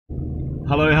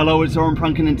Hello, it's Zoran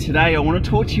Prunken, and today I want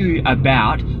to talk to you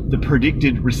about the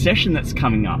predicted recession that's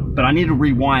coming up. But I need to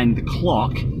rewind the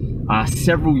clock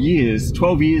several years,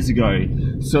 12 years ago.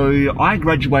 So I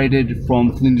graduated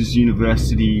from Flinders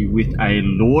University with a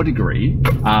law degree,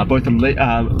 both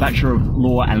a Bachelor of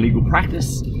Law and Legal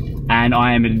Practice, and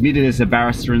I am admitted as a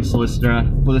barrister and solicitor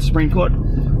for the Supreme Court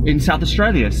in South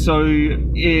Australia. So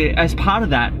as part of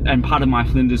that and part of my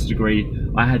Flinders degree,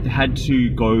 I had to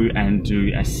go and do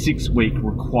a 6-week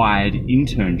required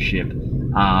internship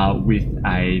with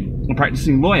a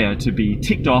practicing lawyer to be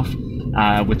ticked off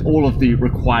with all of the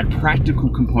required practical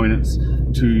components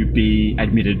to be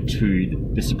admitted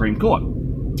to the Supreme Court.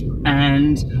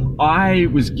 And I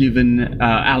was given,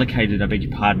 allocated, I beg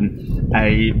your pardon,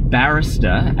 a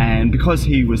barrister, and because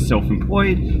he was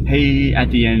self-employed, he,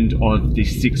 at the end of the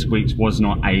 6 weeks, was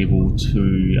not able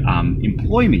to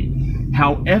employ me.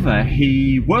 However,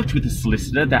 he worked with a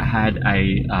solicitor that had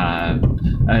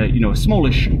a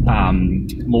smallish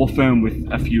law firm with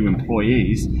a few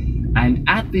employees, and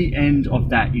at the end of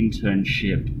that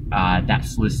internship, that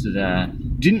solicitor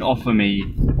didn't offer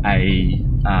me a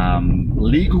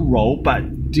legal role,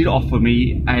 but did offer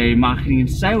me a marketing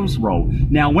and sales role.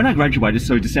 Now, when I graduated,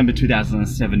 so December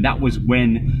 2007, that was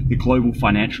when the global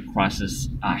financial crisis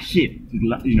hit,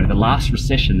 the last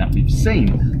recession that we've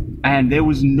seen. And there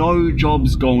was no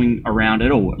jobs going around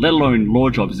at all, let alone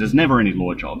law jobs. There's never any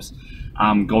law jobs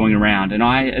going around. And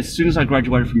as soon as I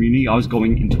graduated from uni, I was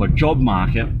going into a job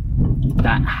market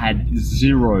that had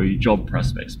zero job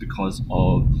prospects because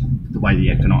of the way the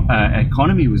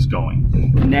economy was going.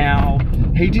 Now,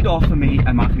 he did offer me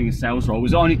a marketing and sales role. It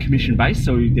was only commission based,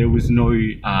 so there was no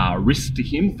risk to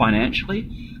him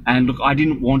financially. And look, I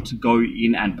didn't want to go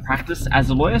in and practice as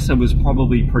a lawyer, so it was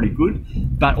probably pretty good.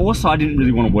 But also, I didn't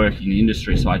really want to work in the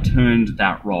industry, so I turned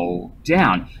that role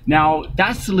down. Now,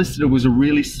 that solicitor was a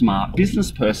really smart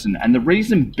business person, and the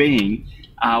reason being,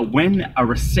 when a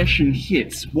recession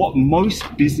hits, what most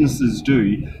businesses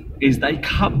do is they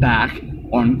cut back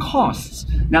on costs.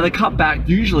 Now, they cut back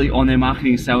usually on their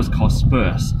marketing and sales costs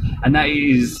first. And that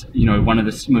is, one of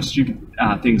the most stupid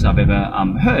things I've ever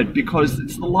heard, because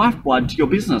it's the lifeblood to your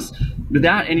business.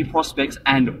 Without any prospects,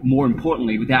 and more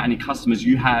importantly, without any customers,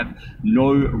 you have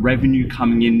no revenue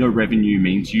coming in. No revenue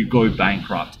means you go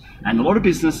bankrupt. And a lot of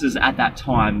businesses at that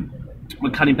time were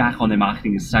cutting back on their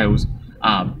marketing and sales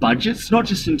budgets, not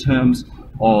just in terms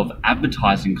of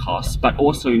advertising costs, but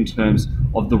also in terms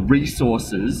of the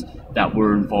resources that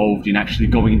were involved in actually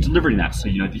going and delivering that. So,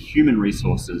 the human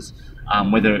resources,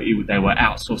 whether they were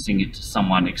outsourcing it to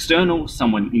someone external,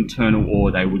 someone internal,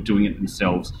 or they were doing it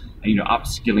themselves, and,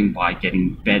 upskilling by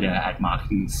getting better at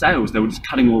marketing and sales. They were just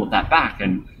cutting all of that back,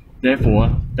 and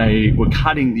therefore they were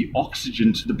cutting the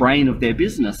oxygen to the brain of their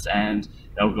business, and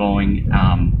they were going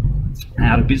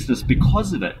out of business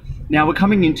because of it. Now, we're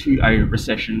coming into a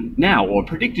recession now, or a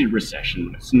predicted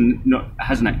recession. It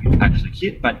hasn't actually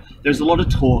hit, but there's a lot of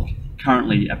talk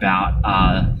currently about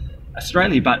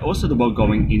Australia, but also the world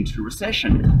going into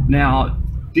recession. Now,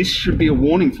 this should be a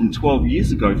warning from 12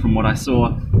 years ago, from what I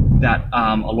saw, that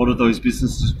a lot of those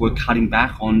businesses were cutting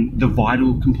back on the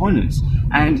vital components.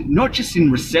 And not just in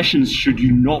recessions should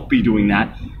you not be doing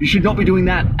that. You should not be doing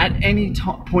that at any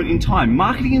point in time.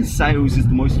 Marketing and sales is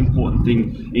the most important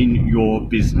thing in your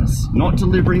business. Not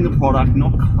delivering the product,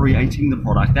 not creating the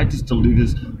product. That just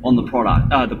delivers on the product,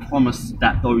 the promise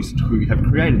that those two have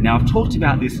created. Now, I've talked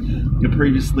about this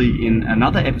previously in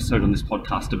another episode on this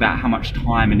podcast about how much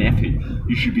time and effort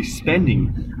you should be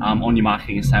spending on your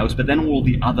marketing and sales, but then all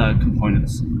the other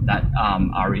components that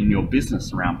are in your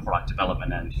business around product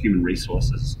development and human resources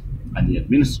and the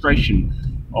administration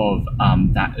of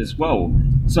that as well.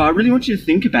 So I really want you to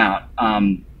think about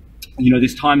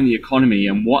this time in the economy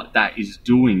and what that is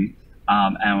doing,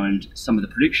 and some of the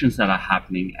predictions that are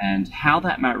happening and how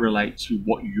that might relate to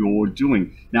what you're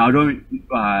doing. Now, I don't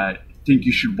think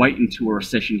you should wait until a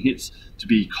recession hits to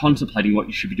be contemplating what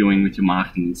you should be doing with your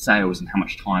marketing and sales and how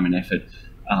much time and effort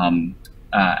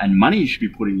and money you should be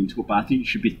putting into it, but I think you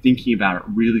should be thinking about it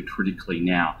really critically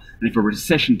now. And if a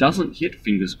recession doesn't hit,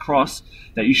 fingers crossed,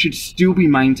 that you should still be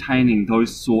maintaining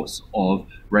those sorts of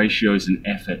ratios and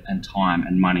effort and time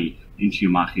and money into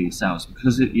your marketing and sales,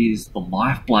 because it is the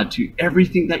lifeblood to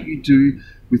everything that you do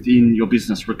within your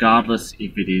business, regardless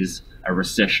if it is a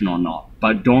recession or not.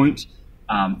 But don't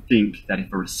think that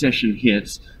if a recession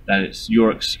hits, that it's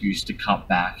your excuse to cut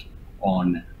back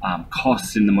on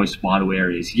costs in the most vital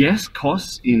areas. Yes,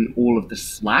 costs in all of the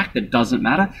slack, that doesn't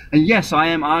matter. And yes, I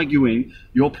am arguing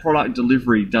your product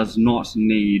delivery does not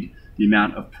need the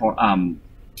amount of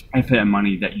effort and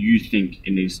money that you think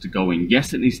it needs to go in.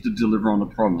 Yes, it needs to deliver on the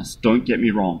promise. Don't get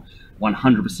me wrong.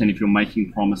 100% if you're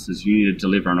making promises, you need to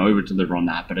deliver and over deliver on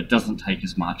that, but it doesn't take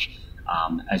as much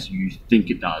as you think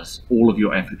it does. All of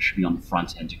your effort should be on the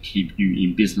front end to keep you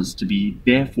in business, to be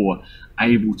therefore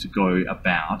able to go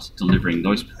about delivering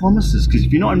those promises. Because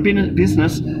if you're not in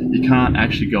business, you can't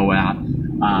actually go out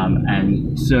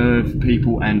and serve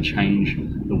people and change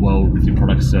the world with your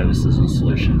products, services and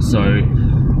solutions. So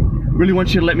really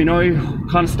want you to let me know what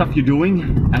kind of stuff you're doing,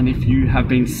 and if you have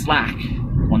been slack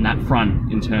on that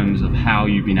front in terms of how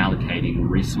you've been allocating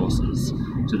resources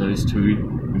to those two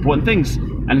important things.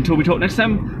 And until we talk next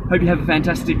time, hope you have a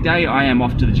fantastic day. I am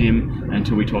off to the gym, and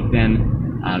until we talk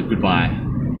then, goodbye.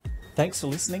 Thanks for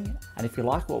listening, and if you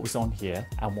like what was on here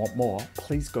and want more,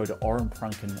 please go to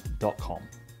orenprunken.com.